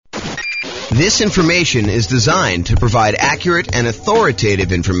This information is designed to provide accurate and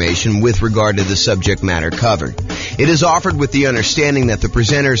authoritative information with regard to the subject matter covered. It is offered with the understanding that the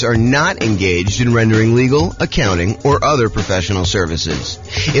presenters are not engaged in rendering legal, accounting, or other professional services.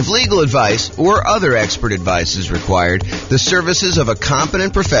 If legal advice or other expert advice is required, the services of a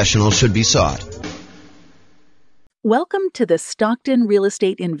competent professional should be sought. Welcome to the Stockton Real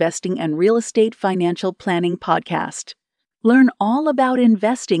Estate Investing and Real Estate Financial Planning Podcast. Learn all about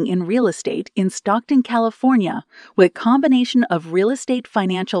investing in real estate in Stockton, California, with a combination of real estate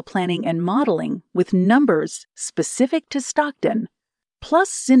financial planning and modeling with numbers specific to Stockton, plus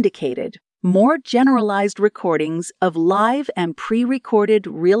syndicated, more generalized recordings of live and pre-recorded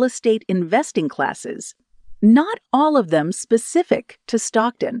real estate investing classes, not all of them specific to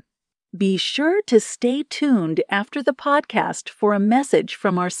Stockton. Be sure to stay tuned after the podcast for a message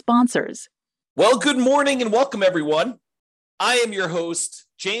from our sponsors. Well, good morning and welcome, everyone. I am your host,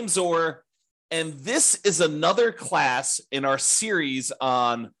 James Orr, and this is another class in our series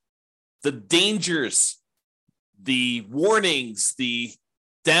on the dangers, the warnings, the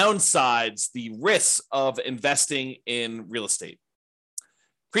downsides, the risks of investing in real estate.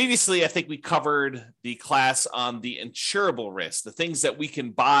 Previously, I think we covered the class on the insurable risk, the things that we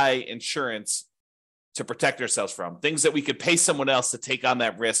can buy insurance to protect ourselves from, things that we could pay someone else to take on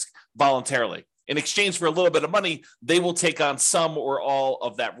that risk voluntarily. In exchange for a little bit of money, they will take on some or all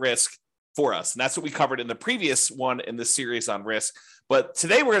of that risk for us. And that's what we covered in the previous one in this series on risk. But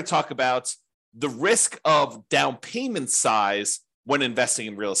today we're going to talk about the risk of down payment size when investing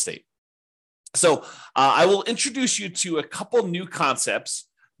in real estate. So I will introduce you to a couple new concepts.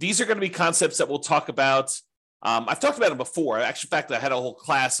 These are going to be concepts that we'll talk about. I've talked about them before. Actually, in fact, I had a whole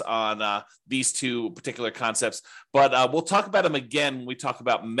class on these two particular concepts, but we'll talk about them again when we talk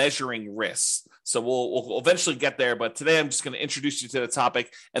about measuring risks. So we'll eventually get there, but today I'm just going to introduce you to the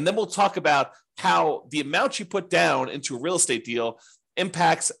topic, and then we'll talk about how the amount you put down into a real estate deal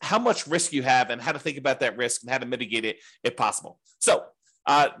impacts how much risk you have and how to think about that risk and how to mitigate it if possible. So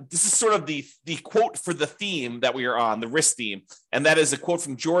this is sort of the quote for the theme that we are on, the risk theme, and that is a quote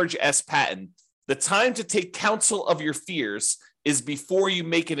from George S. Patton. The time to take counsel of your fears is before you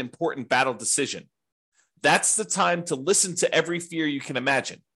make an important battle decision. That's the time to listen to every fear you can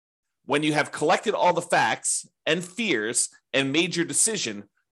imagine. When you have collected all the facts and fears and made your decision,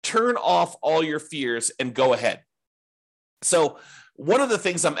 turn off all your fears and go ahead. So one of the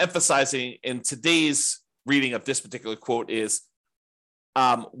things I'm emphasizing in today's reading of this particular quote is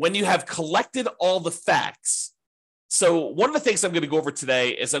when you have collected all the facts. So one of the things I'm going to go over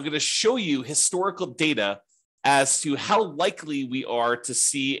today is I'm going to show you historical data as to how likely we are to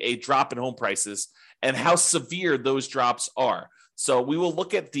see a drop in home prices and how severe those drops are. So we will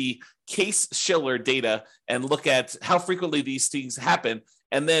look at the Case-Shiller data and look at how frequently these things happen.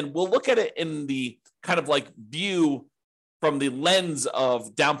 And then we'll look at it in the kind of like view from the lens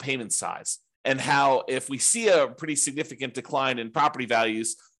of down payment size and how if we see a pretty significant decline in property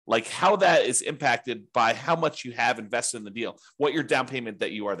values, like how that is impacted by how much you have invested in the deal, what your down payment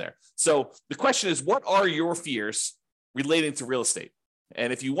that you are there. So the question is, what are your fears relating to real estate?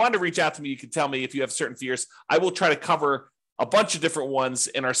 And if you want to reach out to me, you can tell me if you have certain fears. I will try to cover a bunch of different ones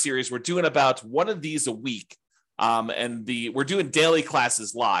in our series. We're doing about one of these a week. We're doing daily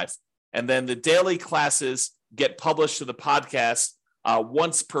classes live. And then the daily classes get published to the podcast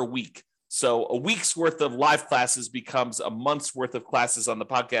once per week. So a week's worth of live classes becomes a month's worth of classes on the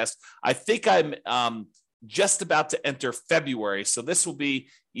podcast. I think I'm just about to enter February. So this will be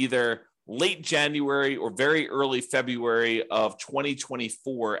either late January or very early February of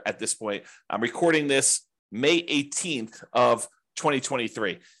 2024 at this point. I'm recording this May 18th of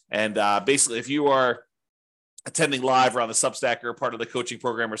 2023. And basically, if you are attending live or on the Substack or part of the coaching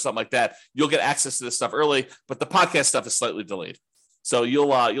program or something like that, you'll get access to this stuff early, but the podcast stuff is slightly delayed. So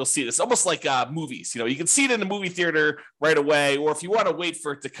you'll see this almost like movies. You can see it in the movie theater right away, or if you want to wait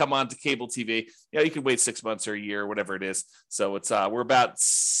for it to come on to cable TV, you can wait 6 months or a year, whatever it is. So it's we're about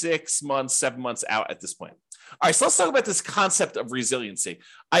 6 months, 7 months out at this point. All right, so let's talk about this concept of resiliency.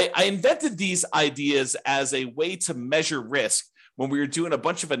 I invented these ideas as a way to measure risk when we were doing a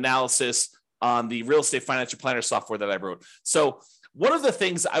bunch of analysis on the real estate financial planner software that I wrote. So one of the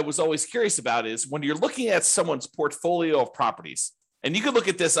things I was always curious about is when you're looking at someone's portfolio of properties, and you can look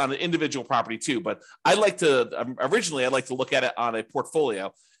at this on an individual property too, but I like to look at it on a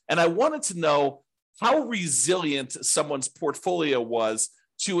portfolio. And I wanted to know how resilient someone's portfolio was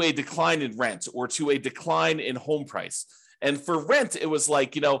to a decline in rent or to a decline in home price. And for rent, it was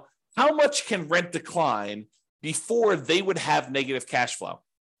like, how much can rent decline before they would have negative cash flow?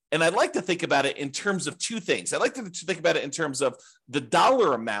 And I'd like to think about it in terms of two things. I'd like to think about it in terms of the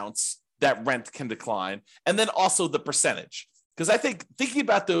dollar amounts that rent can decline, and then also the percentage. Because I think thinking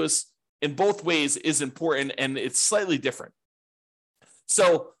about those in both ways is important, and it's slightly different.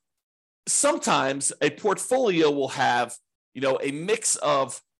 So sometimes a portfolio will have, a mix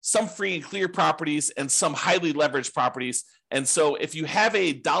of some free and clear properties and some highly leveraged properties. And so if you have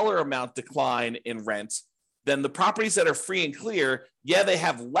a dollar amount decline in rent, then the properties that are free and clear, they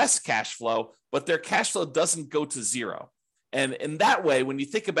have less cash flow, but their cash flow doesn't go to zero. And in that way, when you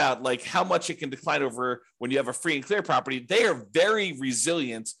think about like how much it can decline over when you have a free and clear property, they are very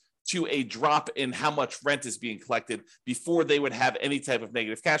resilient to a drop in how much rent is being collected before they would have any type of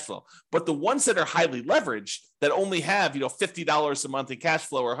negative cash flow. But the ones that are highly leveraged, that only have, $50 a month in cash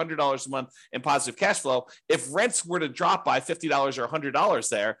flow or $100 a month in positive cash flow, if rents were to drop by $50 or $100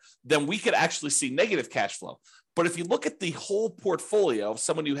 there, then we could actually see negative cash flow. But if you look at the whole portfolio of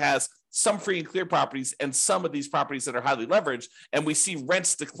someone who has some free and clear properties and some of these properties that are highly leveraged, and we see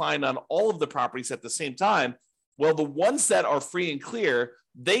rents decline on all of the properties at the same time, well, the ones that are free and clear,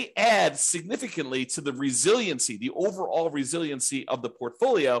 they add significantly to the resiliency, the overall resiliency of the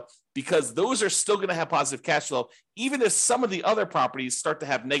portfolio, because those are still going to have positive cash flow, even if some of the other properties start to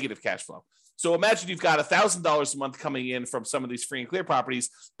have negative cash flow. So imagine you've got $1,000 a month coming in from some of these free and clear properties,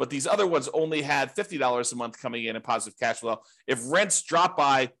 but these other ones only had $50 a month coming in positive cash flow. If rents drop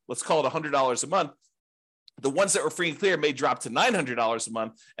by, let's call it $100 a month, the ones that were free and clear may drop to $900 a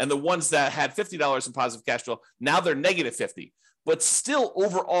month, and the ones that had $50 in positive cash flow, now they're negative 50. But still,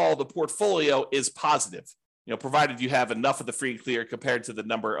 overall, the portfolio is positive, provided you have enough of the free and clear compared to the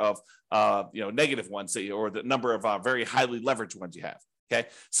number of, negative ones, or the number of very highly leveraged ones you have. Okay,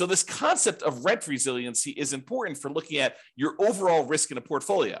 so this concept of rent resiliency is important for looking at your overall risk in a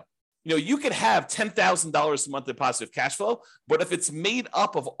portfolio. You could have $10,000 a month in positive cash flow, but if it's made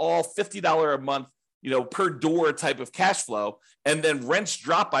up of all $50 a month, per door type of cash flow, and then rents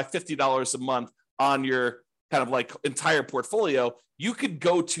drop by $50 a month on your kind of like entire portfolio, you could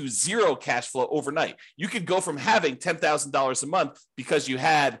go to zero cash flow overnight. You could go from having $10,000 a month because you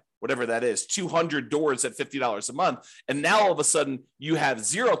had whatever that is, 200 doors at $50 a month. And now all of a sudden you have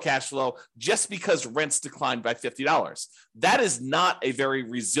zero cash flow just because rents declined by $50. That is not a very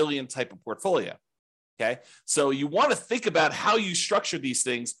resilient type of portfolio. Okay. So you want to think about how you structure these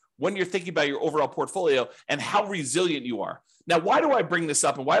things when you're thinking about your overall portfolio and how resilient you are. Now, why do I bring this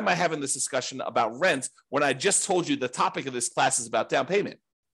up and why am I having this discussion about rent when I just told you the topic of this class is about down payment?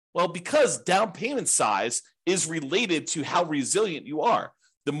 Well, because down payment size is related to how resilient you are.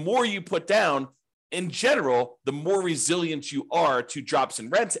 The more you put down, in general, the more resilient you are to drops in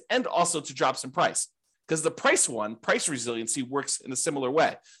rent and also to drops in price. Because the price resiliency works in a similar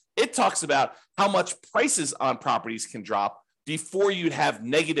way. It talks about how much prices on properties can drop before you'd have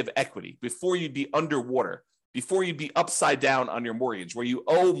negative equity, before you'd be underwater, before you'd be upside down on your mortgage, where you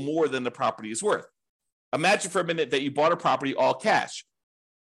owe more than the property is worth. Imagine for a minute that you bought a property all cash.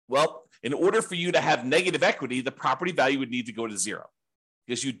 Well, in order for you to have negative equity, the property value would need to go to zero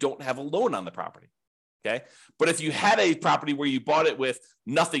because you don't have a loan on the property. Okay. But if you had a property where you bought it with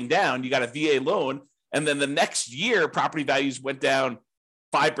nothing down, you got a VA loan, and then the next year property values went down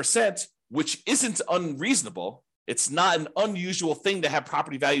 5%, which isn't unreasonable. It's not an unusual thing to have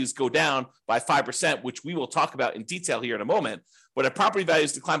property values go down by 5%, which we will talk about in detail here in a moment. But if property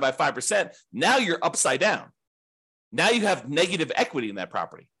values decline by 5%, now you're upside down. Now you have negative equity in that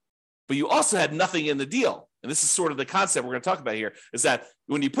property, but you also had nothing in the deal. And this is sort of the concept we're going to talk about here, is that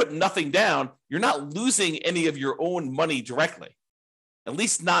when you put nothing down, you're not losing any of your own money directly, at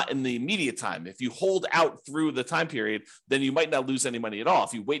least not in the immediate time. If you hold out through the time period, then you might not lose any money at all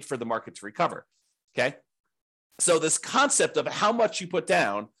if you wait for the market to recover. Okay. So this concept of how much you put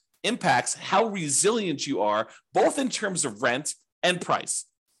down impacts how resilient you are, both in terms of rent and price.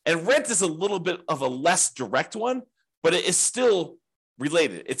 And rent is a little bit of a less direct one, but it is still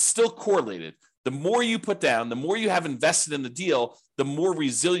related. It's still correlated. The more you put down, the more you have invested in the deal, the more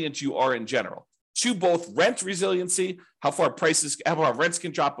resilient you are in general. To both rent resiliency, how far rents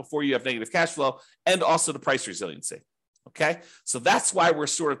can drop before you have negative cash flow, and also the price resiliency. Okay, so that's why we're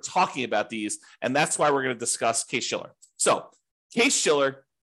sort of talking about these, and that's why we're going to discuss Case-Shiller. So Case-Shiller,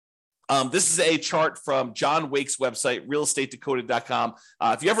 this is a chart from John Wake's website, realestateDecoded.com.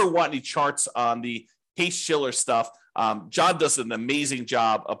 If you ever want any charts on the Case-Shiller stuff, John does an amazing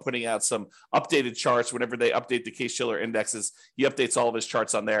job of putting out some updated charts whenever they update the Case-Shiller indexes. He updates all of his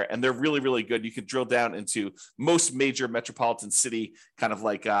charts on there, and they're really, really good. You could drill down into most major metropolitan city, kind of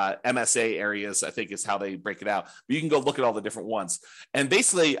like MSA areas, I think is how they break it out. But you can go look at all the different ones. And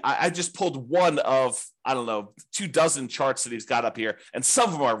basically, I just pulled one of, I don't know, 24 charts that he's got up here. And some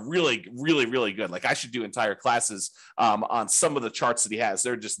of them are really, really, really good. Like I should do entire classes on some of the charts that he has.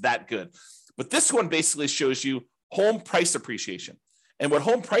 They're just that good. But this one basically shows you home price appreciation. And what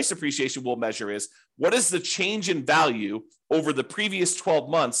home price appreciation will measure is what is the change in value over the previous 12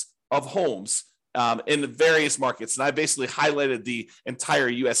 months of homes in the various markets. And I basically highlighted the entire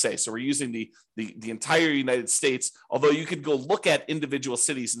USA. So we're using the entire United States, although you could go look at individual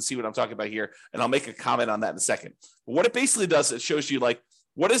cities and see what I'm talking about here. And I'll make a comment on that in a second. But what it basically does, it shows you like,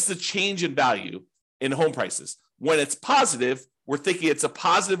 what is the change in value in home prices? When it's positive, we're thinking it's a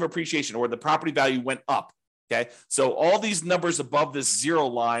positive appreciation or the property value went up. Okay. So all these numbers above this zero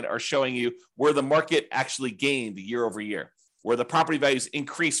line are showing you where the market actually gained year over year, where the property values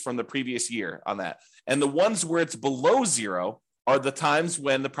increased from the previous year on that. And the ones where it's below zero are the times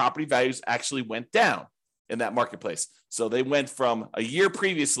when the property values actually went down in that marketplace. So they went from a year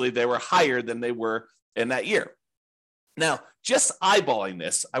previously, they were higher than they were in that year. Now, just eyeballing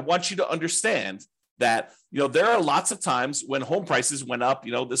this, I want you to understand that, there are lots of times when home prices went up,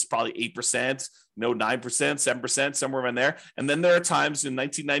 this is probably 8%, 9%, 7%, somewhere in there. And then there are times in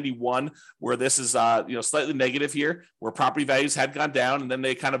 1991 where this is, slightly negative here, where property values had gone down and then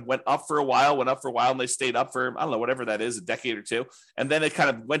they kind of went up for a while, and they stayed up for, I don't know, whatever that is, a decade or two. And then it kind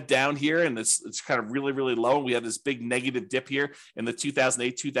of went down here and it's kind of really, really low. And we had this big negative dip here in the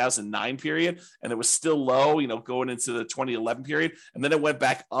 2008, 2009 period. And it was still low, going into the 2011 period. And then it went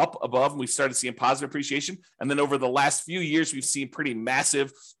back up above and we started seeing positive appreciation. And then over the last few years, we've seen pretty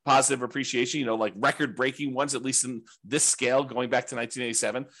massive positive appreciation, like record-breaking ones, at least in this scale, going back to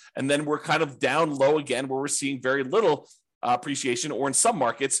 1987. And then we're kind of down low again, where we're seeing very little appreciation, or in some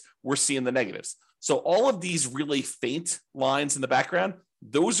markets, we're seeing the negatives. So all of these really faint lines in the background,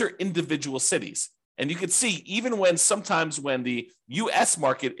 those are individual cities. And you can see, even when the U.S.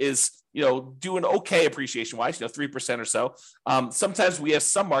 market is, doing okay appreciation-wise, 3% or so, sometimes we have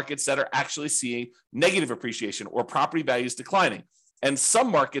some markets that are actually seeing negative appreciation or property values declining. And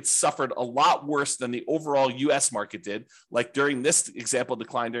some markets suffered a lot worse than the overall U.S. market did. Like during this example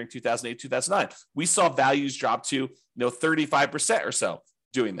decline during 2008, 2009, we saw values drop to 35% or so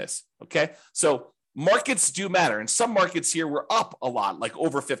doing this. Okay, so markets do matter, and some markets here were up a lot, like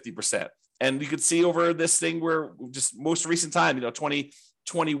over 50%. And you could see over this thing where just most recent time,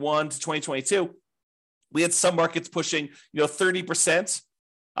 2021 to 2022, we had some markets pushing 30%.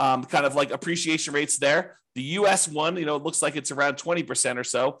 Kind of like appreciation rates there. The U.S. one, it looks like it's around 20% or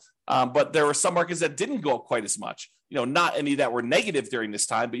so. But there were some markets that didn't go up quite as much. Not any that were negative during this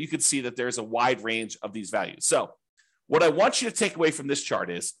time, but you could see that there's a wide range of these values. So what I want you to take away from this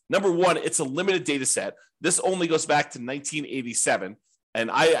chart is, number one, it's a limited data set. This only goes back to 1987. And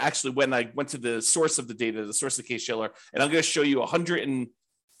I actually, when I went to the source of the data, the source of Case-Shiller, and I'm going to show you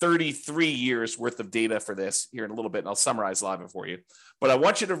 133 years worth of data for this here in a little bit, and I'll summarize a lot of it for you. But I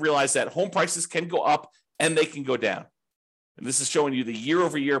want you to realize that home prices can go up and they can go down. And this is showing you the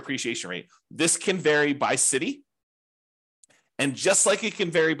year-over-year appreciation rate. This can vary by city. And just like it can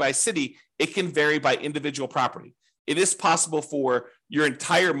vary by city, it can vary by individual property. It is possible for your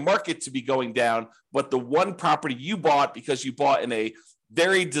entire market to be going down, but the one property you bought because you bought in a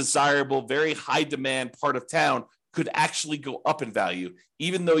very desirable, very high demand part of town could actually go up in value,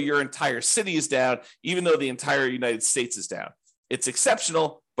 even though your entire city is down, even though the entire United States is down. It's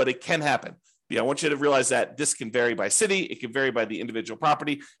exceptional, but it can happen. I want you to realize that this can vary by city, it can vary by the individual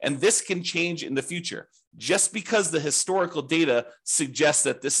property, and this can change in the future. Just because the historical data suggests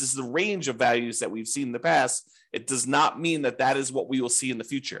that this is the range of values that we've seen in the past, it does not mean that that is what we will see in the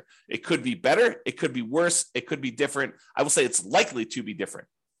future. It could be better, it could be worse, it could be different. I will say it's likely to be different.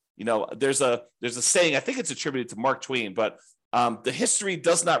 There's a saying, I think it's attributed to Mark Twain, but the history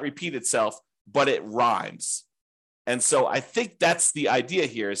does not repeat itself, but it rhymes. And so I think that's the idea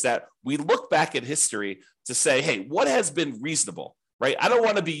here, is that we look back at history to say, hey, what has been reasonable, right? I don't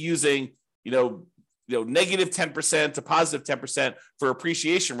want to be using, negative 10% to positive 10% for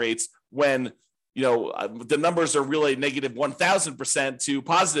appreciation rates when, the numbers are really negative 1,000% to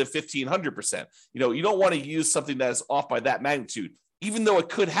positive 1,500%. You don't want to use something that is off by that magnitude. Even though it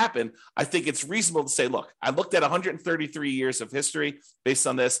could happen, I think it's reasonable to say, look, I looked at 133 years of history based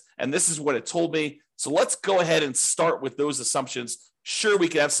on this, and this is what it told me. So let's go ahead and start with those assumptions. Sure, we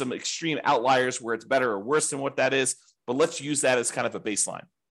could have some extreme outliers where it's better or worse than what that is, but let's use that as kind of a baseline.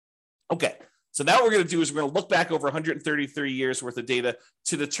 Okay, So now what we're going to do is we're going to look back over 133 years worth of data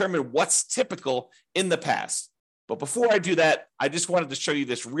to determine what's typical in the past. But before I do that, I just wanted to show you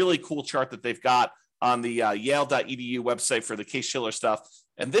this really cool chart that they've got on the Yale.edu website for the Case-Shiller stuff.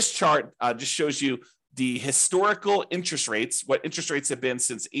 And this chart just shows you the historical interest rates, what interest rates have been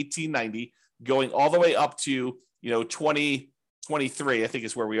since 1890, going all the way up to 2023, I think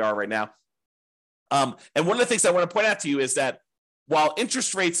is where we are right now. And one of the things I want to point out to you is that while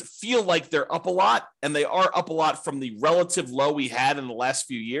interest rates feel like they're up a lot, and they are up a lot from the relative low we had in the last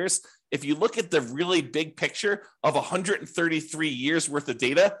few years, if you look at the really big picture of 133 years worth of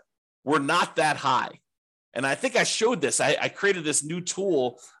data, we're not that high. And I think I showed this. I created this new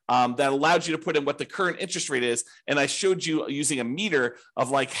tool that allowed you to put in what the current interest rate is. And I showed you using a meter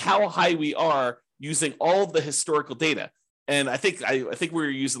of like how high we are using all of the historical data. And I think we were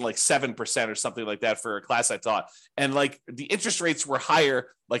using like 7% or something like that for a class I taught. And like the interest rates were higher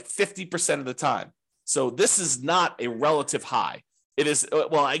like 50% of the time. So this is not a relative high. It is,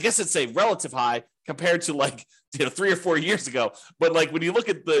 well, I guess it's a relative high compared to like 3 or 4 years ago. But like when you look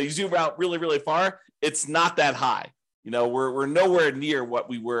at you zoom out really, really far, it's not that high. We're nowhere near what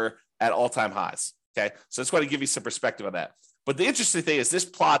we were at all-time highs. Okay. So I just want to give you some perspective on that. But the interesting thing is this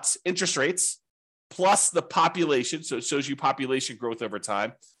plots interest rates plus the population. So it shows you population growth over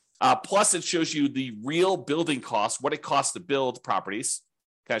time. Plus it shows you the real building costs, what it costs to build properties.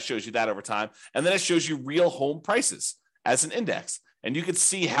 Kind of shows you that over time. And then it shows you real home prices as an index. And you can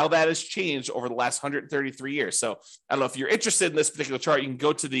see how that has changed over the last 133 years. So I don't know if you're interested in this particular chart, you can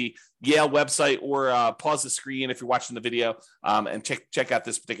go to the Yale website or pause the screen if you're watching the video and check out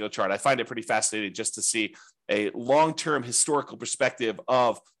this particular chart. I find it pretty fascinating just to see a long-term historical perspective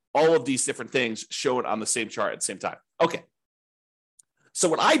of all of these different things shown on the same chart at the same time. Okay. So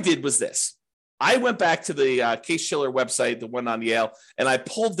what I did was this. I went back to the Case-Shiller website, the one on Yale, and I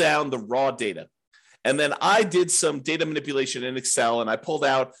pulled down the raw data. And then I did some data manipulation in Excel, and I pulled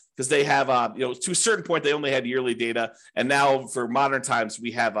out, because they have, to a certain point, they only had yearly data. And now for modern times,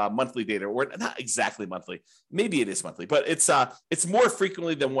 we have monthly data, or not exactly monthly. Maybe it is monthly, but it's more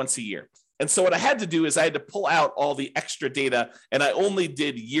frequently than once a year. And so what I had to do is I had to pull out all the extra data, and I only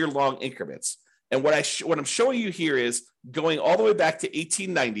did year-long increments. And what I'm showing you here is going all the way back to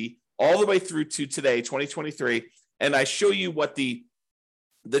 1890, all the way through to today, 2023, and I show you what the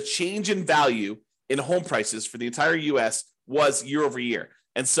change in value in home prices for the entire U.S. was year over year.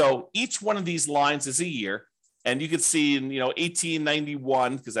 And so each one of these lines is a year. And you can see in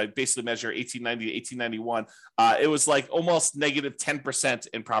 1891, because I basically measure 1890 to 1891, it was like almost negative 10%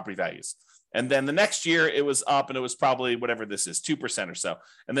 in property values. And then the next year it was up, and it was probably whatever this is, 2% or so.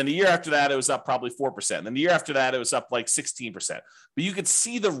 And then the year after that, it was up probably 4%. And then the year after that, it was up like 16%. But you could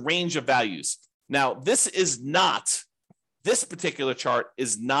see the range of values. Now, this particular chart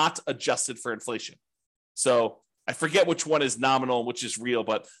is not adjusted for inflation. So I forget which one is nominal and which is real,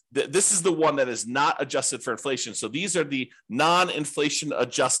 but this is the one that is not adjusted for inflation. So these are the non-inflation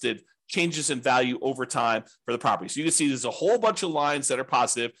adjusted changes in value over time for the property. So you can see there's a whole bunch of lines that are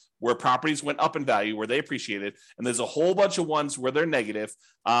positive where properties went up in value, where they appreciated, and there's a whole bunch of ones where they're negative,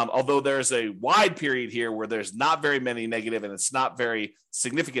 although there's a wide period here where there's not very many negative, and it's not very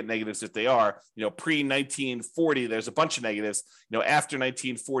significant negatives if they are. Pre-1940, there's a bunch of negatives. After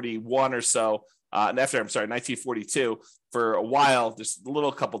 1941 or so, and after, 1942, for a while, there's a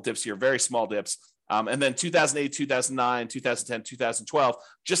little couple dips here, very small dips. And then 2008, 2009, 2010, 2012,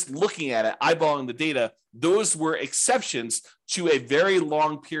 just looking at it, eyeballing the data, those were exceptions to a very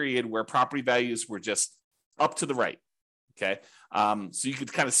long period where property values were just up to the right. Okay. So you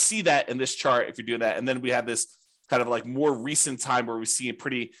could kind of see that in this chart if you're doing that. And then we have this kind of like more recent time where we see a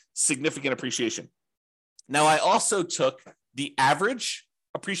pretty significant appreciation. Now, I also took the average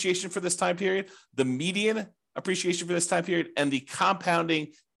appreciation for this time period, the median appreciation for this time period, and the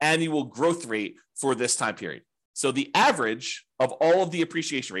compounding annual growth rate for this time period. So the average of all of the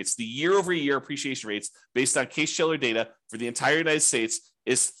appreciation rates, the year over year appreciation rates based on Case-Shiller data for the entire United States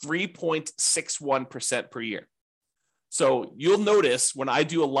is 3.61% per year. So you'll notice when I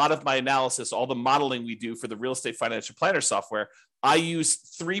do a lot of my analysis, all the modeling we do for the real estate financial planner software, I use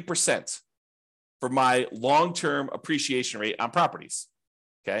 3% for my long-term appreciation rate on properties.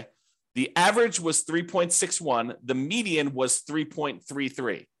 Okay. The average was 3.61. The median was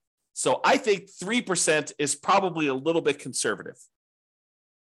 3.33. So I think 3% is probably a little bit conservative.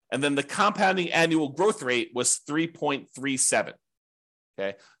 And then the compounding annual growth rate was 3.37.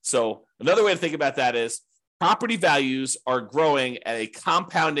 Okay. So another way to think about that is property values are growing at a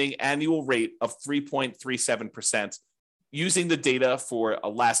compounding annual rate of 3.37% using the data for the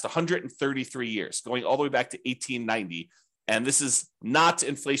last 133 years, going all the way back to 1890. And this is not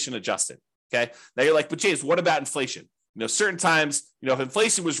inflation adjusted. Okay. Now you're like, but James, what about inflation? Certain times, if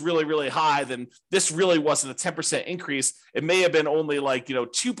inflation was really, really high, then this really wasn't a 10% increase. It may have been only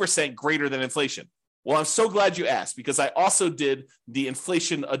 2% greater than inflation. Well, I'm so glad you asked, because I also did the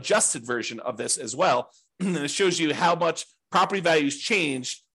inflation adjusted version of this as well. And it shows you how much property values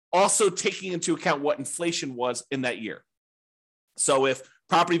changed, also taking into account what inflation was in that year. So if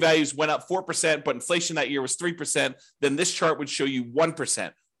property values went up 4%, but inflation that year was 3%, then this chart would show you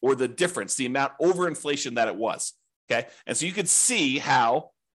 1%, or the difference, the amount over inflation that it was. Okay. And so you could see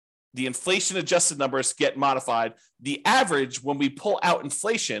how the inflation adjusted numbers get modified. The average when we pull out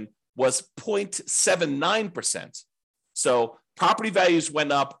inflation was 0.79%. So property values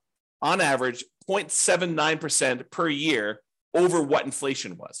went up on average 0.79% per year over what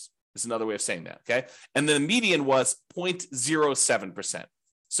inflation was. Is another way of saying that. Okay. And the median was 0.07%.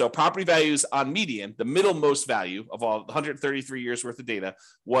 So property values on median, the middlemost value of all 133 years worth of data,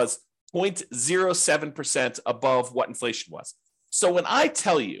 was 0.07% above what inflation was. So when I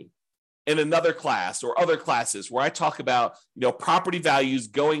tell you in another class or other classes where I talk about, property values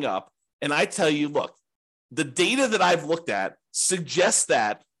going up, and I tell you, look, the data that I've looked at suggests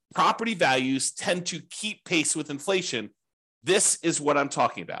that property values tend to keep pace with inflation, this is what I'm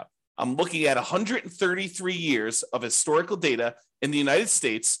talking about. I'm looking at 133 years of historical data in the United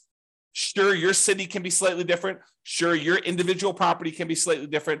States. Sure, your city can be slightly different. Sure, your individual property can be slightly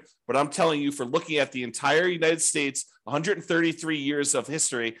different. But I'm telling you, for looking at the entire United States, 133 years of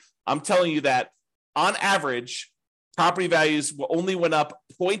history, I'm telling you that on average, property values only went up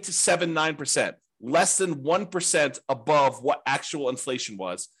 0.79%, less than 1% above what actual inflation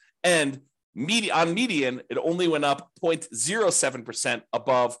was. And on median, it only went up 0.07%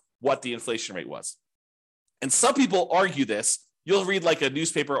 above what the inflation rate was. And some people argue this. You'll read like a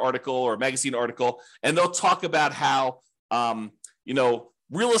newspaper article or a magazine article, and they'll talk about how,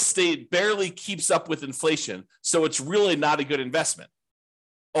 real estate barely keeps up with inflation, so it's really not a good investment.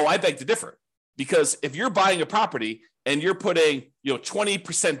 Oh, I beg to differ, because if you're buying a property and you're putting,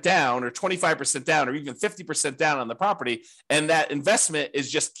 20% down or 25% down or even 50% down on the property, and that investment is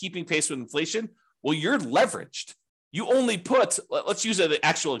just keeping pace with inflation, well, you're leveraged. You only put, let's use an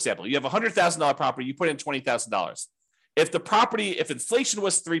actual example. You have a $100,000 property, you put in $20,000. If inflation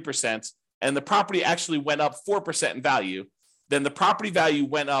was 3% and the property actually went up 4% in value, then the property value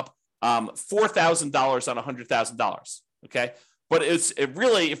went up $4,000 on $100,000. Okay. But it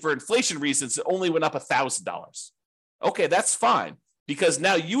really, for inflation reasons, it only went up $1,000. Okay. That's fine, because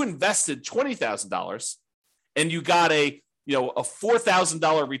now you invested $20,000 and you got a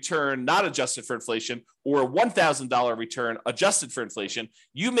 $4,000 return, not adjusted for inflation, or a $1,000 return adjusted for inflation.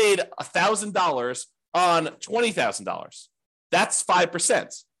 You made $1,000 on $20,000. That's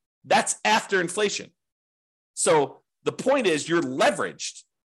 5%. That's after inflation. So the point is, you're leveraged.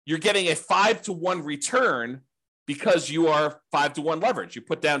 You're getting a 5-to-1 return because you are 5-to-1 leverage. You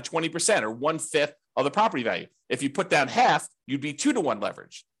put down 20% or 1/5 of the property value. If you put down half, you'd be 2-to-1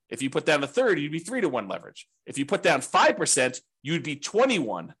 leverage. If you put down a third, you'd be 3-to-1 leverage. If you put down 5%, you'd be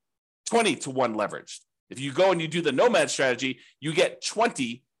 20-to-1 leveraged. If you go and you do the nomad strategy, you get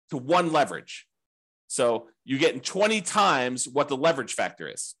 20-to-1 leverage. So you're getting 20 times what the leverage factor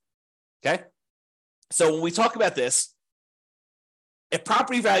is. Okay. So when we talk about this, if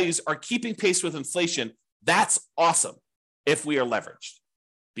property values are keeping pace with inflation, that's awesome if we are leveraged,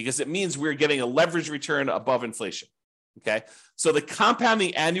 because it means we're getting a leverage return above inflation. Okay. So the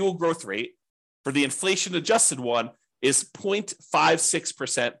compounding annual growth rate for the inflation adjusted one is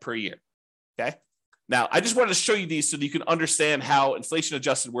 0.56% per year. Okay. Now, I just wanted to show you these so that you can understand how inflation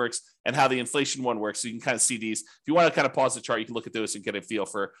adjusted works and how the inflation one works. So you can kind of see these. If you want to kind of pause the chart, you can look at those and get a feel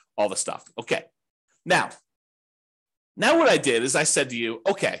for all the stuff. Okay. Now what I did is I said to you,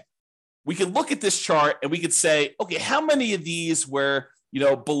 okay, we can look at this chart and we could say, okay, how many of these were,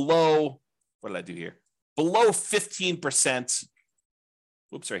 below, what did I do here? Below 15%.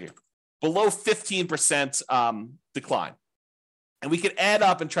 Whoops, right here. Below 15% decline. And we could add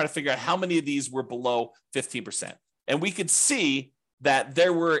up and try to figure out how many of these were below 15%. And we could see that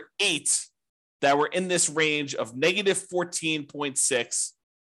there were 8 that were in this range of negative 14.6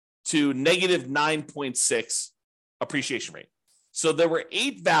 to negative 9.6 appreciation rate. So there were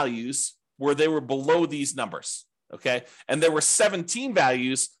 8 values where they were below these numbers. Okay. And there were 17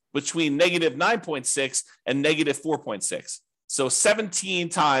 values between negative 9.6 and negative 4.6. So 17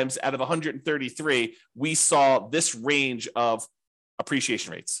 times out of 133, we saw this range of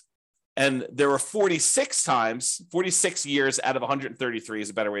appreciation rates. And there were 46 years out of 133 is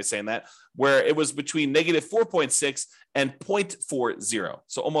a better way of saying that, where it was between negative 4.6 and 0.40.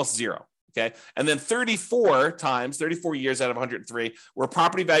 So almost zero. Okay. And then 34 years out of 103, where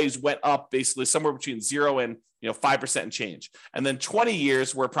property values went up basically somewhere between 0 and 5% and change. And then 20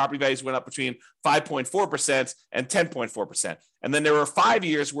 years where property values went up between 5.4% and 10.4%. And then there were 5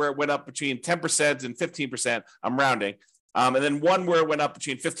 years where it went up between 10% and 15%. I'm rounding. And then one where it went up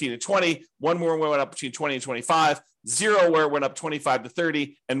between 15 and 20, one where it went up between 20 and 25, 0 where it went up 25 to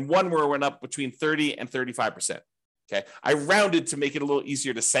 30, and one where it went up between 30 and 35%. Okay. I rounded to make it a little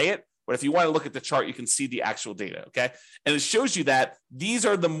easier to say it. But if you want to look at the chart, you can see the actual data, okay? And it shows you that these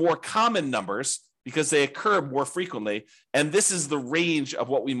are the more common numbers because they occur more frequently. And this is the range of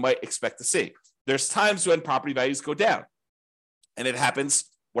what we might expect to see. There's times when property values go down. And it happens,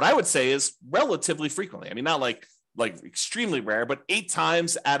 what I would say is relatively frequently. I mean, not like extremely rare, but 8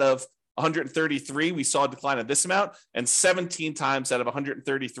 times out of 133, we saw a decline of this amount, and 17 times out of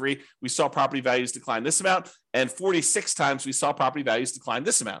 133, we saw property values decline this amount, and 46 times we saw property values decline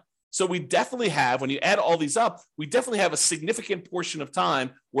this amount. So we definitely have, when you add all these up, we definitely have a significant portion of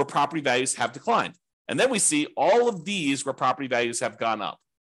time where property values have declined. And then we see all of these where property values have gone up.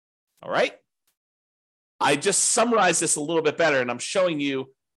 All right. I just summarized this a little bit better, and I'm showing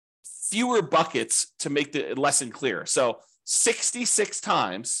you fewer buckets to make the lesson clear. So 66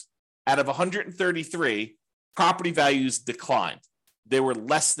 times out of 133, property values declined. They were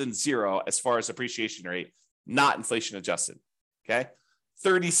less than 0 as far as appreciation rate, not inflation adjusted. Okay.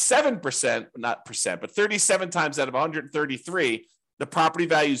 37%, not percent, but 37 times out of 133, the property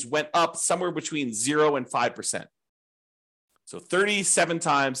values went up somewhere between 0 and 5%. So 37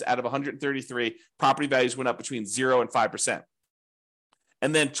 times out of 133, property values went up between 0 and 5%.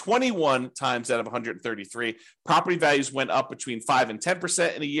 And then 21 times out of 133, property values went up between 5 and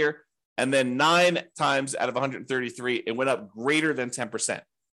 10% in a year. And then 9 times out of 133, it went up greater than 10%.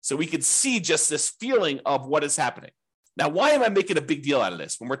 So we could see just this feeling of what is happening. Now, why am I making a big deal out of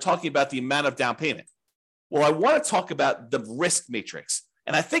this when we're talking about the amount of down payment? Well, I want to talk about the risk matrix.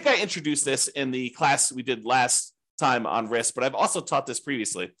 And I think I introduced this in the class we did last time on risk, but I've also taught this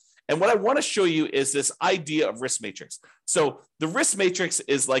previously. And what I want to show you is this idea of risk matrix. So the risk matrix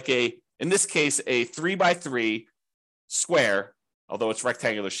is like in this case, a 3x3 square, although it's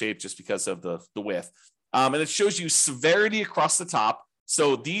rectangular shape just because of the width. And it shows you severity across the top.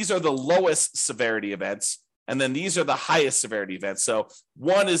 So these are the lowest severity events. And then these are the highest severity events. So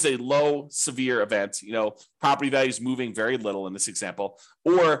 1 is a low severe event, property values moving very little in this example,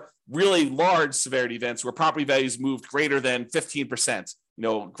 or really large severity events where property values moved greater than 15%,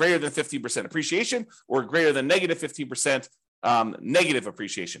 greater than 15% appreciation or greater than negative 15% negative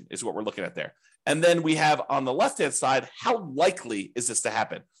appreciation is what we're looking at there. And then we have on the left-hand side, how likely is this to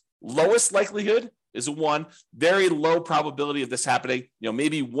happen? Lowest likelihood is a 1, very low probability of this happening,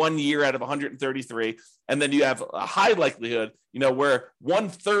 maybe 1 year out of 133. And then you have a high likelihood, where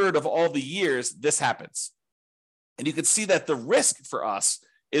 1/3 of all the years this happens. And you can see that the risk for us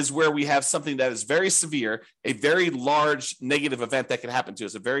is where we have something that is very severe, a very large negative event that can happen to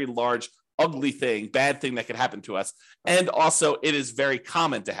us, a very large, ugly thing, bad thing that can happen to us. And also it is very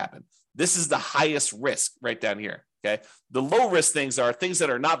common to happen. This is the highest risk right down here. Okay. The low risk things are things that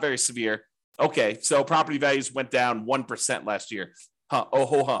are not very severe. Okay, so property values went down 1% last year. Oh,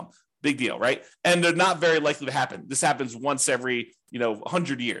 ho hum. Big deal, right? And they're not very likely to happen. This happens once every,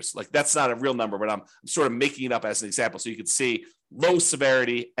 100 years. Like that's not a real number, but I'm sort of making it up as an example. So you can see low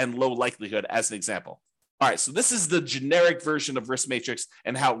severity and low likelihood as an example. All right, so this is the generic version of risk matrix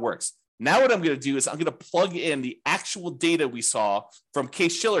and how it works. Now what I'm going to do is I'm going to plug in the actual data we saw from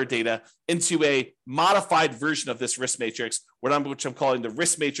Case-Shiller data into a modified version of this risk matrix, which I'm calling the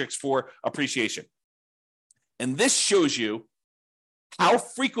risk matrix for appreciation. And this shows you how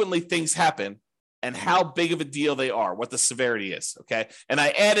frequently things happen and how big of a deal they are, what the severity is, okay? And I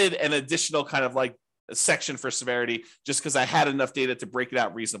added an additional kind of like a section for severity just because I had enough data to break it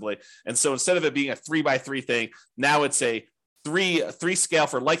out reasonably. And so instead of it being a 3x3 thing, now it's a three scale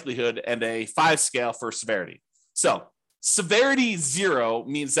for likelihood and a 5 scale for severity. So severity 0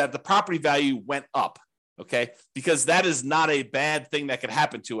 means that the property value went up, okay? Because that is not a bad thing that could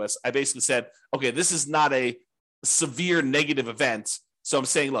happen to us. I basically said, okay, this is not a severe negative event. So I'm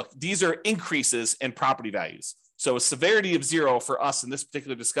saying, look, these are increases in property values. So a severity of 0 for us in this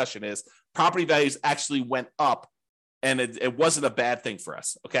particular discussion is property values actually went up and it wasn't a bad thing for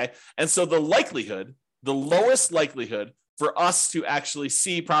us, okay? And so the likelihood, the lowest likelihood for us to actually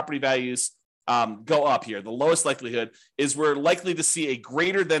see property values go up here, the lowest likelihood is we're likely to see a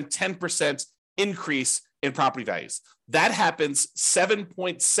greater than 10% increase in property values. That happens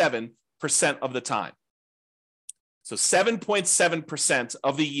 7.7% of the time. So 7.7%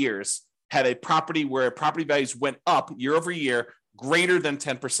 of the years had a property where property values went up year over year greater than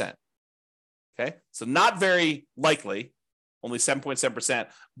 10%. Okay, so not very likely, only 7.7%,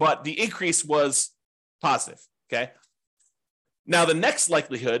 but the increase was positive. Okay, now the next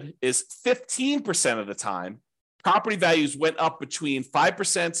likelihood is 15% of the time, property values went up between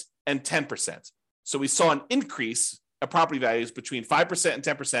 5% and 10%. So we saw an increase of property values between 5% and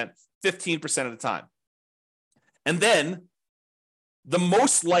 10%, 15% of the time. And then the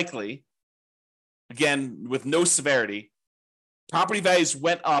most likely, again, with no severity, property values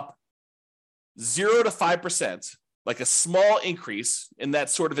went up 0 to 5%, like a small increase in that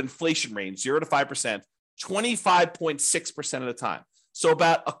sort of inflation range, 0 to 5%, 25.6% of the time. So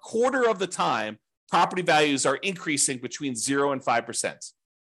about a quarter of the time, property values are increasing between 0 and 5%.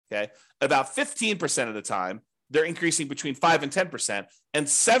 Okay. About 15% of the time, they're increasing between 5 and 10%, and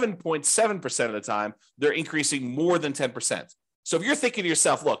 7.7% of the time, they're increasing more than 10%. So if you're thinking to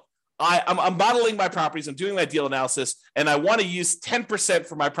yourself, look, I'm modeling my properties, I'm doing my deal analysis, and I want to use 10%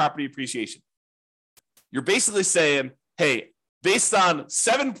 for my property appreciation. You're basically saying, hey, based on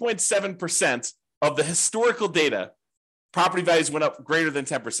 7.7% of the historical data, property values went up greater than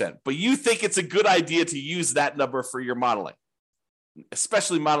 10%. But you think it's a good idea to use that number for your modeling,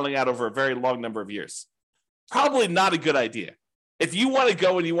 especially modeling out over a very long number of years. Probably not a good idea. If you want to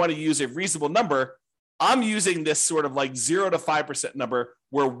go and you want to use a reasonable number, I'm using this sort of like 0 to 5% number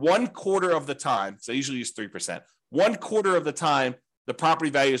where 1/4 of the time, so I usually use 3%, 1/4 of the time, the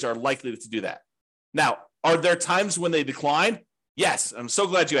property values are likely to do that. Now, are there times when they decline? Yes, I'm so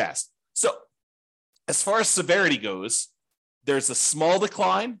glad you asked. So as far as severity goes, there's a small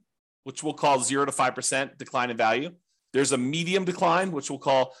decline, which we'll call 0 to 5% decline in value. There's a medium decline, which we'll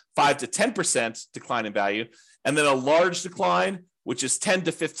call 5 to 10% decline in value. And then a large decline, which is 10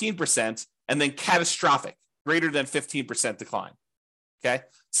 to 15%, and then catastrophic, greater than 15% decline. Okay.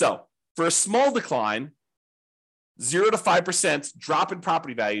 So for a small decline, 0 to 5% drop in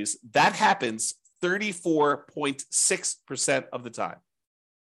property values, that happens 34.6% of the time.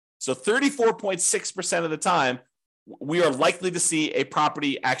 So 34.6% of the time, we are likely to see a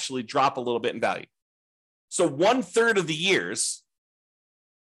property actually drop a little bit in value. So 1/3 of the years,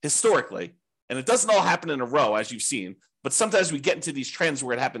 historically, and it doesn't all happen in a row, as you've seen, but sometimes we get into these trends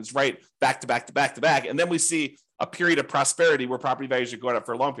where it happens right back to back to back to back, and then we see a period of prosperity where property values are going up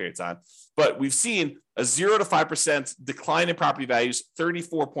for a long period of time. But we've seen a 0 to 5% decline in property values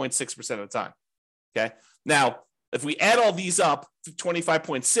 34.6% of the time. Okay. Now, if we add all these up,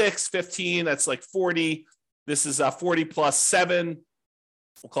 25.6, 15, that's like 40. This is 40 plus 7.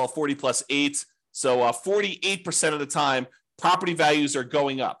 We'll call it 40 plus 8. So 48% of the time, property values are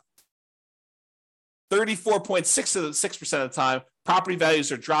going up. 34.6% of the time, property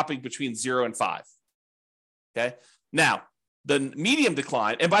values are dropping between 0 and 5. Okay. Now, the medium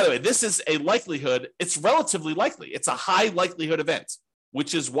decline, and by the way, this is a likelihood, it's relatively likely. It's a high likelihood event,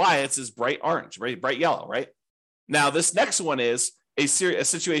 which is why it's this bright orange, right? Bright yellow, right? Now, this next one is a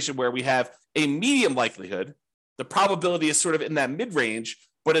situation where we have a medium likelihood. The probability is sort of in that mid-range,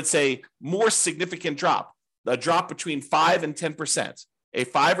 but it's a more significant drop, a drop between 5 and 10%. A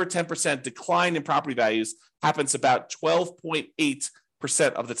 5 or 10% decline in property values happens about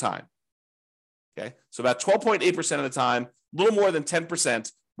 12.8% of the time. Okay, so about 12.8% of the time, a little more than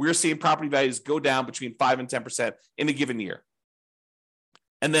 10%, we're seeing property values go down between 5 and 10% in a given year.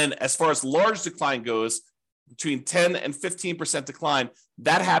 And then as far as large decline goes, between 10 and 15% decline,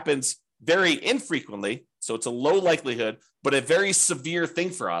 that happens very infrequently. So it's a low likelihood, but a very severe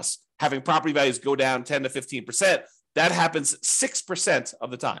thing for us, having property values go down 10 to 15%. That happens 6% of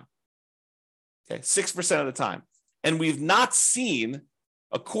the time. Okay, 6% of the time. And we've not seen,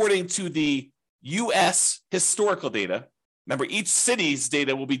 according to the US historical data, remember, each city's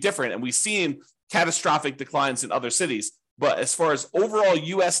data will be different, and we've seen catastrophic declines in other cities. But as far as overall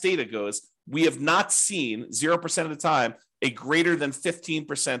US data goes, we have not seen 0% of the time a greater than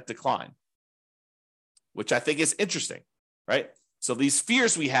 15% decline, which I think is interesting, right? So these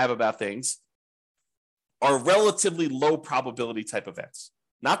fears we have about things are relatively low probability type events.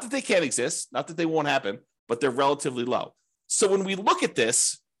 Not that they can't exist, not that they won't happen, but they're relatively low. So when we look at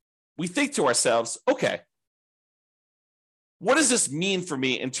this, we think to ourselves, okay, what does this mean for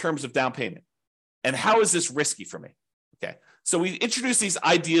me in terms of down payment? And how is this risky for me? Okay, so we introduce these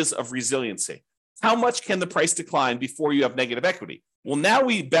ideas of resiliency. How much can the price decline before you have negative equity? Well, now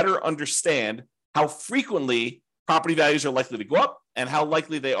we better understand how frequently property values are likely to go up and how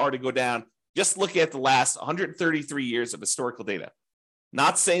likely they are to go down. Just look at the last 133 years of historical data.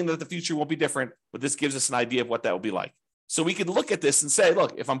 Not saying that the future won't be different, but this gives us an idea of what that will be like. So we could look at this and say,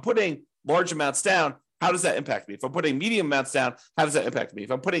 look, if I'm putting large amounts down, how does that impact me? If I'm putting medium amounts down, how does that impact me?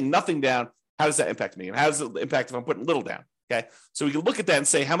 If I'm putting nothing down, how does that impact me? And how does it impact if I'm putting little down? Okay, so we can look at that and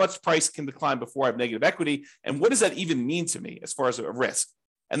say, how much price can decline before I have negative equity? And what does that even mean to me as far as a risk?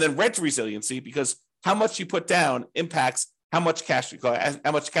 And then rent resiliency, because how much you put down impacts how much cash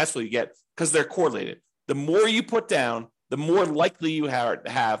flow you get, because they're correlated. The more you put down, the more likely you are to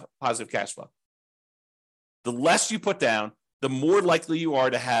have positive cash flow. The less you put down, the more likely you are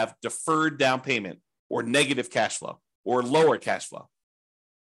to have deferred down payment or negative cash flow or lower cash flow.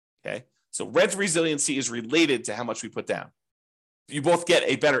 Okay, so rent resiliency is related to how much we put down. You both get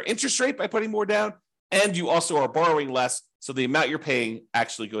a better interest rate by putting more down, and you also are borrowing less, so the amount you're paying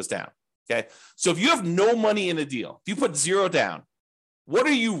actually goes down. Okay, so if you have no money in a deal, if you put zero down, what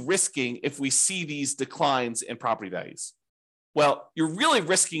are you risking if we see these declines in property values? Well, you're really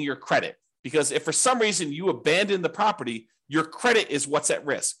risking your credit, because if for some reason you abandon the property, your credit is what's at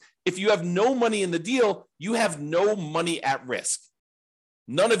risk. If you have no money in the deal, you have no money at risk.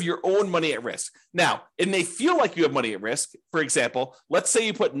 None of your own money at risk. Now, it may feel like you have money at risk. For example, let's say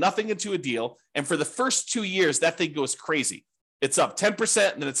you put nothing into a deal, and for the first 2 years, that thing goes crazy. It's up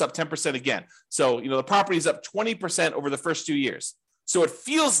 10%, and then it's up 10% again. So, the property is up 20% over the first 2 years. So it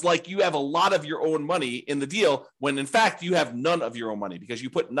feels like you have a lot of your own money in the deal, when in fact you have none of your own money because you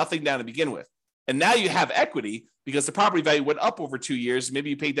put nothing down to begin with. And now you have equity because the property value went up over 2 years. Maybe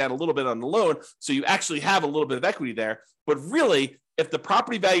you paid down a little bit on the loan, so you actually have a little bit of equity there. But really, if the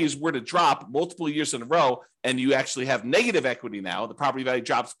property values were to drop multiple years in a row and you actually have negative equity now, the property value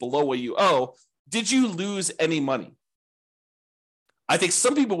drops below what you owe, did you lose any money? I think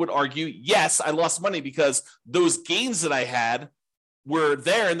some people would argue, yes, I lost money because those gains that I had were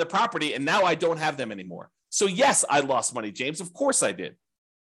there in the property and now I don't have them anymore. So yes, I lost money, James. Of course I did.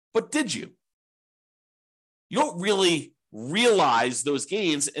 But did you? You don't really realize those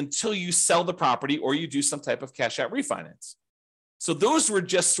gains until you sell the property or you do some type of cash out refinance. So those were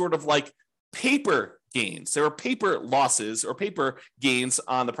just sort of like paper gains. There were paper losses or paper gains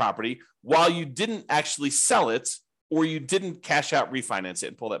on the property while you didn't actually sell it or you didn't cash out refinance it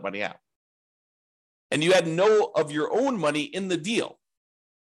and pull that money out. And you had no of your own money in the deal.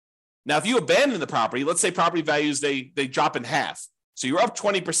 Now, if you abandon the property, let's say property values, they drop in half. So you're up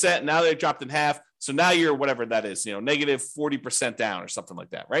 20%, now they dropped in half. So now you're whatever that is, negative 40% down or something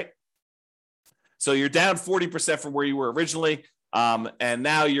like that, right? So you're down 40% from where you were originally. And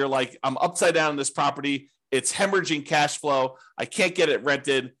now you're like, I'm upside down in this property. It's hemorrhaging cash flow. I can't get it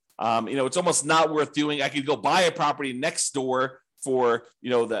rented. It's almost not worth doing. I could go buy a property next door for,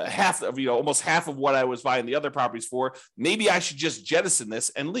 the half of, almost half of what I was buying the other properties for. Maybe I should just jettison this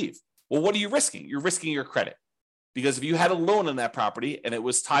and leave. Well, what are you risking? You're risking your credit. Because if you had a loan on that property and it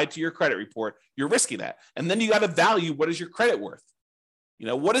was tied to your credit report, you're risking that. And then you got to value, what is your credit worth?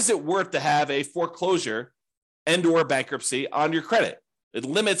 What is it worth to have a foreclosure and or bankruptcy on your credit? It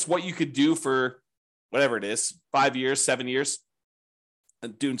limits what you could do for whatever it is, 5 years, 7 years,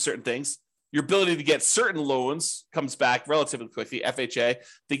 and doing certain things. Your ability to get certain loans comes back relatively quickly. FHA, I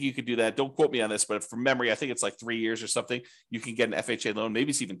think you could do that. Don't quote me on this, but from memory, I think it's like 3 years or something. You can get an FHA loan.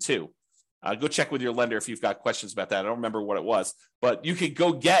 Maybe it's even 2. Go check with your lender if you've got questions about that. I don't remember what it was, but you could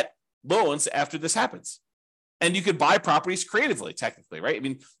go get loans after this happens. And you could buy properties creatively, technically, right? I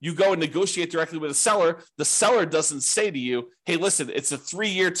mean, you go and negotiate directly with a seller. The seller doesn't say to you, hey, listen, it's a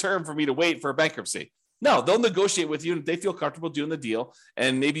 3-year term for me to wait for a bankruptcy. No, they'll negotiate with you and they feel comfortable doing the deal.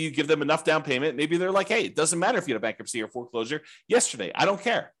 And maybe you give them enough down payment. Maybe they're like, hey, it doesn't matter if you had a bankruptcy or foreclosure yesterday. I don't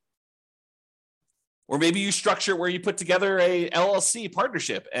care. Or maybe you structure where you put together a LLC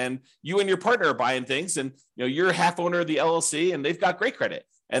partnership and you and your partner are buying things and you're a half owner of the LLC and they've got great credit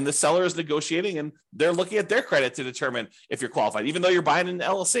and the seller is negotiating and they're looking at their credit to determine if you're qualified, even though you're buying an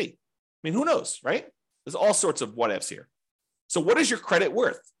LLC. I mean, who knows, right? There's all sorts of what ifs here. So what is your credit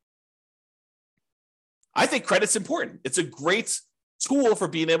worth? I think credit's important. It's a great tool for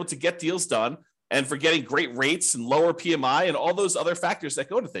being able to get deals done and for getting great rates and lower PMI and all those other factors that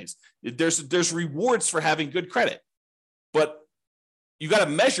go into things. There's rewards for having good credit, but you got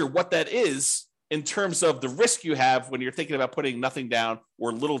to measure what that is in terms of the risk you have when you're thinking about putting nothing down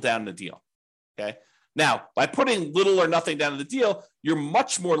or little down in the deal. Okay. Now, by putting little or nothing down in the deal, you're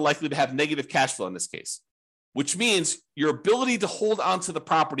much more likely to have negative cash flow in this case, which means your ability to hold onto the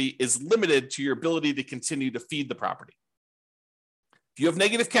property is limited to your ability to continue to feed the property. If you have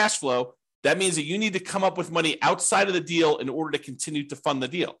negative cash flow, that means that you need to come up with money outside of the deal in order to continue to fund the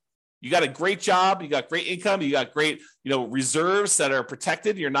deal. You got a great job, you got great income, you got great, reserves that are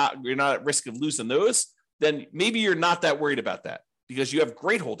protected. You're not at risk of losing those. Then maybe you're not that worried about that because you have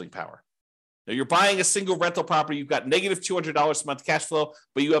great holding power. Now you're buying a single rental property. You've got negative $200 a month cash flow,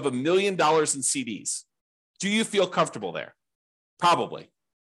 but you have $1 million in CDs. Do you feel comfortable there? Probably.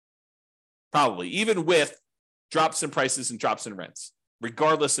 Even with drops in prices and drops in rents,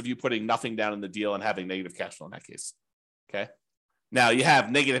 regardless of you putting nothing down in the deal and having negative cash flow in that case. Okay. Now you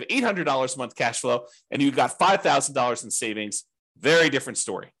have negative $800 a month cash flow and you've got $5,000 in savings. Very different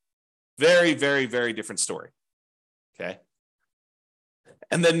story. Very, very, very different story. Okay.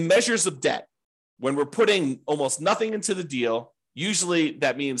 And then measures of debt. When we're putting almost nothing into the deal, usually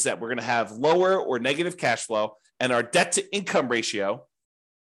that means that we're going to have lower or negative cash flow, and our debt to income ratio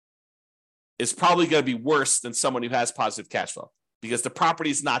is probably going to be worse than someone who has positive cash flow because the property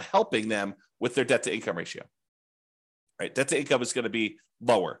is not helping them with their debt to income ratio. Right? Debt to income is going to be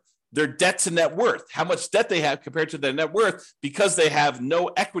lower. Their debt to net worth, how much debt they have compared to their net worth, because they have no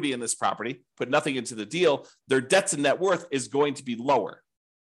equity in this property, put nothing into the deal, their debt to net worth is going to be lower.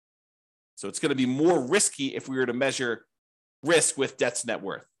 So it's going to be more risky if we were to measure risk with debt to net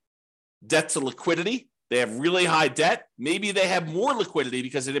worth. Debt to liquidity, they have really high debt. Maybe they have more liquidity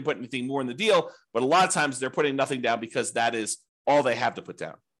because they didn't put anything more in the deal, but a lot of times they're putting nothing down because that is all they have to put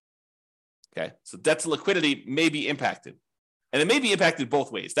down. Okay, so debt to liquidity may be impacted. And it may be impacted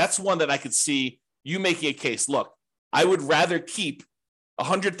both ways. That's one that I could see you making a case. Look, I would rather keep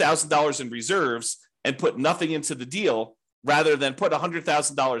 $100,000 in reserves and put nothing into the deal rather than put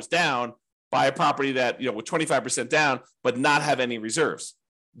 $100,000 down, buy a property that, with 25% down, but not have any reserves.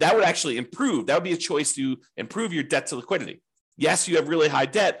 That would actually improve. That would be a choice to improve your debt to liquidity. Yes, you have really high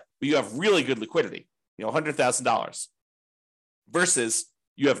debt, but you have really good liquidity, $100,000 versus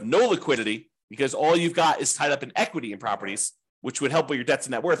you have no liquidity because all you've got is tied up in equity in properties, which would help with your debt to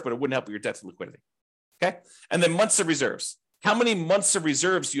net worth, but it wouldn't help with your debt to liquidity. Okay. And then months of reserves. How many months of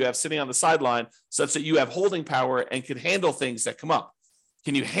reserves do you have sitting on the sideline such that you have holding power and can handle things that come up?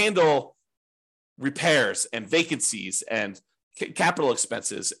 Can you handle repairs and vacancies and capital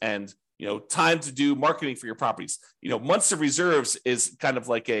expenses and, time to do marketing for your properties? Months of reserves is kind of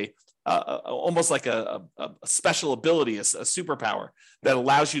like almost like a special ability, a superpower that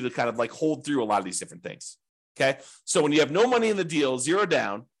allows you to kind of like hold through a lot of these different things. Okay. So when you have no money in the deal, zero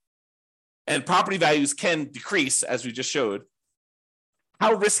down, and property values can decrease, as we just showed,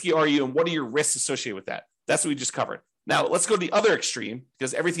 how risky are you and what are your risks associated with that? That's what we just covered. Now let's go to the other extreme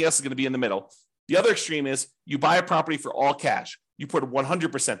because everything else is going to be in the middle. The other extreme is you buy a property for all cash. You put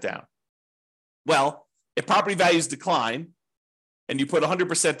 100% down. Well, if property values decline and you put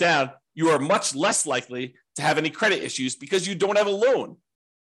 100% down, you are much less likely to have any credit issues because you don't have a loan,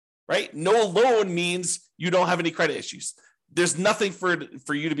 right? No loan means you don't have any credit issues. There's nothing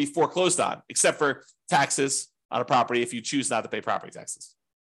for you to be foreclosed on except for taxes on a property if you choose not to pay property taxes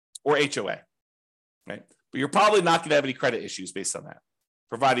or HOA, right? But you're probably not going to have any credit issues based on that,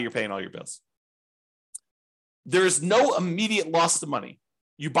 provided you're paying all your bills. There's no immediate loss of money.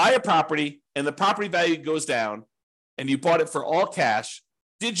 You buy a property and the property value goes down and you bought it for all cash.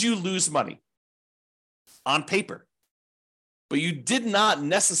 Did you lose money? On paper. But you did not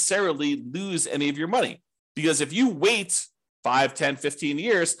necessarily lose any of your money because if you wait 5, 10, 15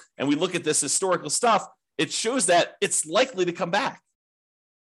 years and we look at this historical stuff, it shows that it's likely to come back.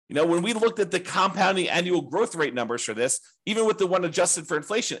 When we looked at the compounding annual growth rate numbers for this, even with the one adjusted for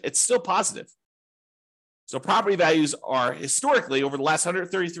inflation, it's still positive. So property values are historically, over the last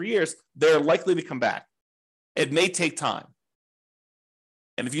 133 years, they're likely to come back. It may take time.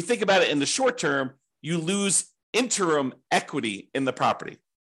 And if you think about it in the short term, you lose interim equity in the property.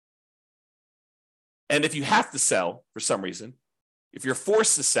 And if you have to sell for some reason, if you're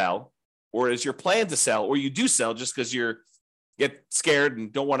forced to sell, or is your plan to sell, or you do sell just because you get scared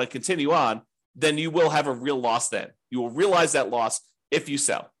and don't want to continue on, then you will have a real loss then. You will realize that loss if you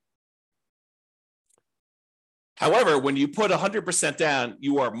sell. However, when you put 100% down,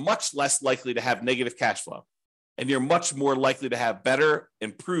 you are much less likely to have negative cash flow, and you're much more likely to have better,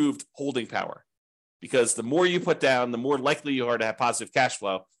 improved holding power. Because the more you put down, the more likely you are to have positive cash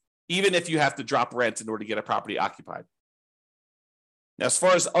flow, even if you have to drop rent in order to get a property occupied. Now, as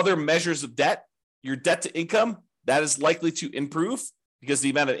far as other measures of debt, your debt to income, that is likely to improve because the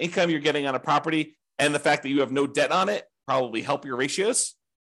amount of income you're getting on a property and the fact that you have no debt on it probably help your ratios.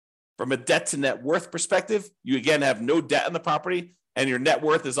 From a debt to net worth perspective, you again have no debt on the property and your net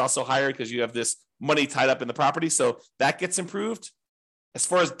worth is also higher because you have this money tied up in the property. So that gets improved. As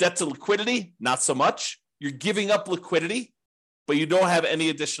far as debt to liquidity, not so much. You're giving up liquidity, but you don't have any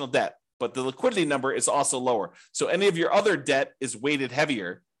additional debt. But the liquidity number is also lower. So any of your other debt is weighted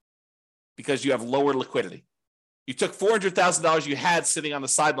heavier because you have lower liquidity. You took $400,000 you had sitting on the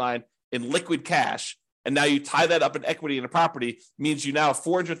sideline in liquid cash, and now you tie that up in equity in a property, means you now have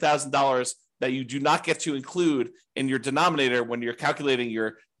 $400,000 that you do not get to include in your denominator when you're calculating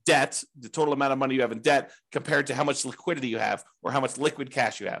your debt, the total amount of money you have in debt, compared to how much liquidity you have or how much liquid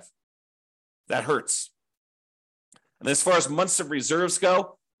cash you have. That hurts. And as far as months of reserves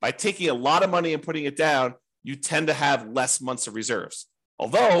go, by taking a lot of money and putting it down, you tend to have less months of reserves.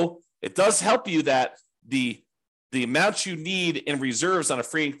 Although it does help you that the amount you need in reserves on a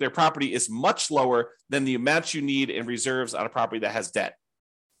free and clear property is much lower than the amount you need in reserves on a property that has debt.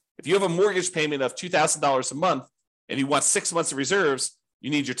 If you have a mortgage payment of $2,000 a month and you want 6 months of reserves, you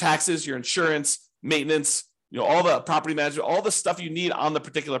need your taxes, your insurance, maintenance, all the property management, all the stuff you need on the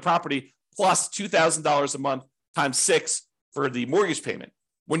particular property, plus $2,000 a month times 6 for the mortgage payment.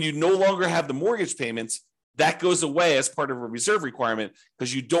 When you no longer have the mortgage payments, that goes away as part of a reserve requirement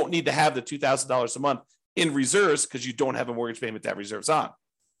because you don't need to have the $2,000 a month in reserves because you don't have a mortgage payment to have reserves on.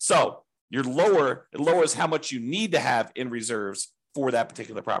 So it lowers how much you need to have in reserves for that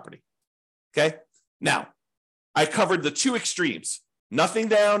particular property. Okay. Now, I covered the two extremes, nothing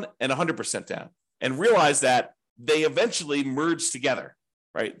down and 100% down, and realized that they eventually merge together,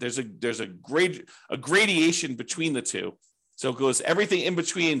 right? There's a gradation between the two. So it goes everything in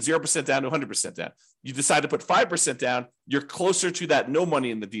between 0% down to 100% down. You decide to put 5% down, you're closer to that no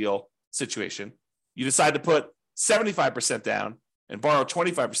money in the deal situation. You decide to put 75% down and borrow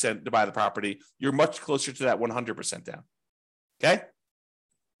 25% to buy the property, you're much closer to that 100% down. Okay?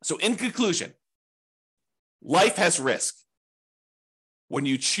 So in conclusion, life has risk. When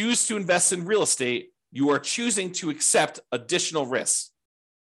you choose to invest in real estate, you are choosing to accept additional risks.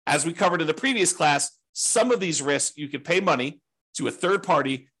 As we covered in the previous class, some of these risks you could pay money to a third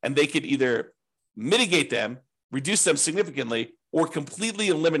party and they could either mitigate them, reduce them significantly, or completely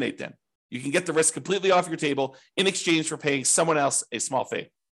eliminate them. You can get the risk completely off your table in exchange for paying someone else a small fee.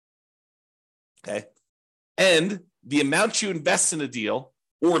 Okay. And the amount you invest in a deal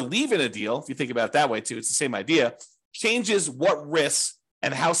or leave in a deal, if you think about it that way too, it's the same idea, changes what risks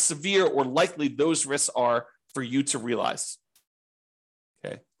and how severe or likely those risks are for you to realize.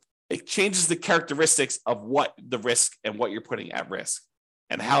 Okay. It changes the characteristics of what the risk and what you're putting at risk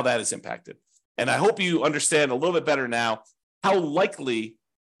and how that is impacted. And I hope you understand a little bit better now how likely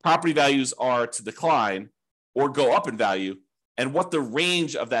property values are to decline or go up in value and what the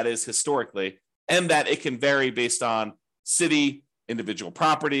range of that is historically, and that it can vary based on city, individual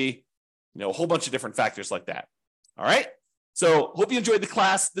property, a whole bunch of different factors like that. All right. So hope you enjoyed the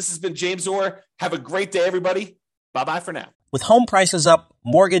class. This has been James Orr. Have a great day, everybody. Bye-bye for now. With home prices up,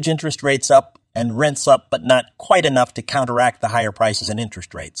 mortgage interest rates up, and rents up, but not quite enough to counteract the higher prices and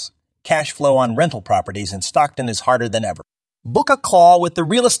interest rates, cash flow on rental properties in Stockton is harder than ever. Book a call with the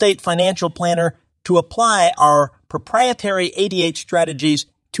Real Estate Financial Planner to apply our proprietary 88 strategies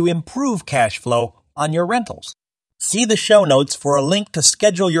to improve cash flow on your rentals. See the show notes for a link to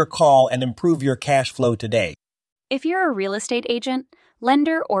schedule your call and improve your cash flow today. If you're a real estate agent,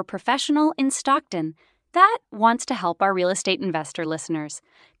 lender, or professional in Stockton that wants to help our real estate investor listeners,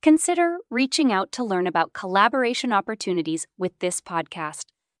 consider reaching out to learn about collaboration opportunities with this podcast.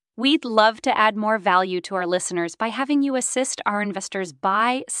 We'd love to add more value to our listeners by having you assist our investors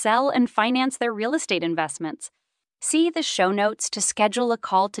buy, sell, and finance their real estate investments. See the show notes to schedule a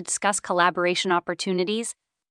call to discuss collaboration opportunities